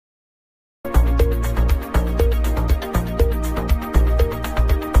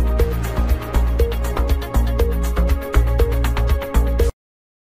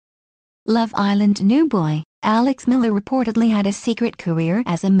Love Island new boy, Alex Miller reportedly had a secret career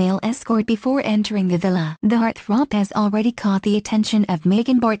as a male escort before entering the villa. The heartthrob has already caught the attention of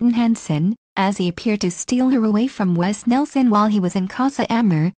Megan Barton Hanson, as he appeared to steal her away from Wes Nelson while he was in Casa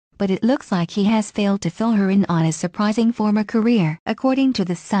Amor, but it looks like he has failed to fill her in on his surprising former career. According to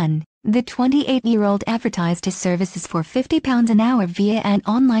The Sun, the 28-year-old advertised his services for £50 an hour via an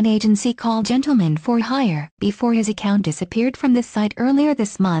online agency called Gentlemen for Hire. Before his account disappeared from the site earlier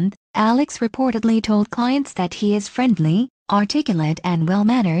this month, Alex reportedly told clients that he is friendly, articulate and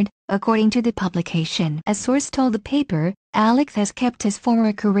well-mannered, according to the publication. A source told the paper, Alex has kept his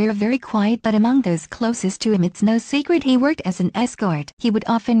former career very quiet, but among those closest to him it's no secret he worked as an escort. He would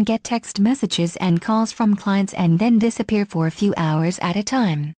often get text messages and calls from clients and then disappear for a few hours at a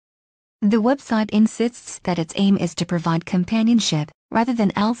time. The website insists that its aim is to provide companionship, rather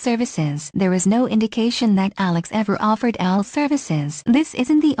than AL services. There is no indication that Alex ever offered AL services. This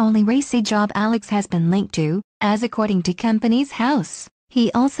isn't the only racy job Alex has been linked to, as according to Companies House, he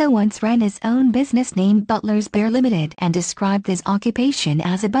also once ran his own business named Butler's Bear Limited and described his occupation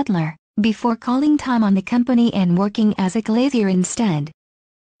as a butler, before calling time on the company and working as a glazier instead.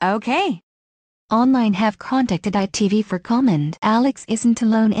 Okay. Online have contacted ITV for comment. Alex isn't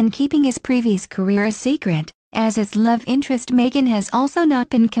alone in keeping his previous career a secret, as his love interest Megan has also not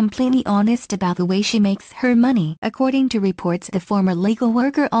been completely honest about the way she makes her money. According to reports, the former legal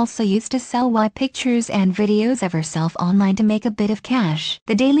worker also used to sell pictures and videos of herself online to make a bit of cash.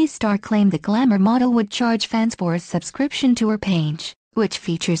 The Daily Star claimed the glamour model would charge fans for a subscription to her page, which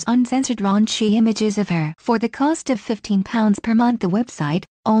features uncensored raunchy images of her. For the cost of £15 per month, the website,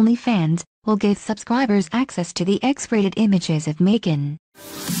 OnlyFans, will give subscribers access to the X-rated images of Megan.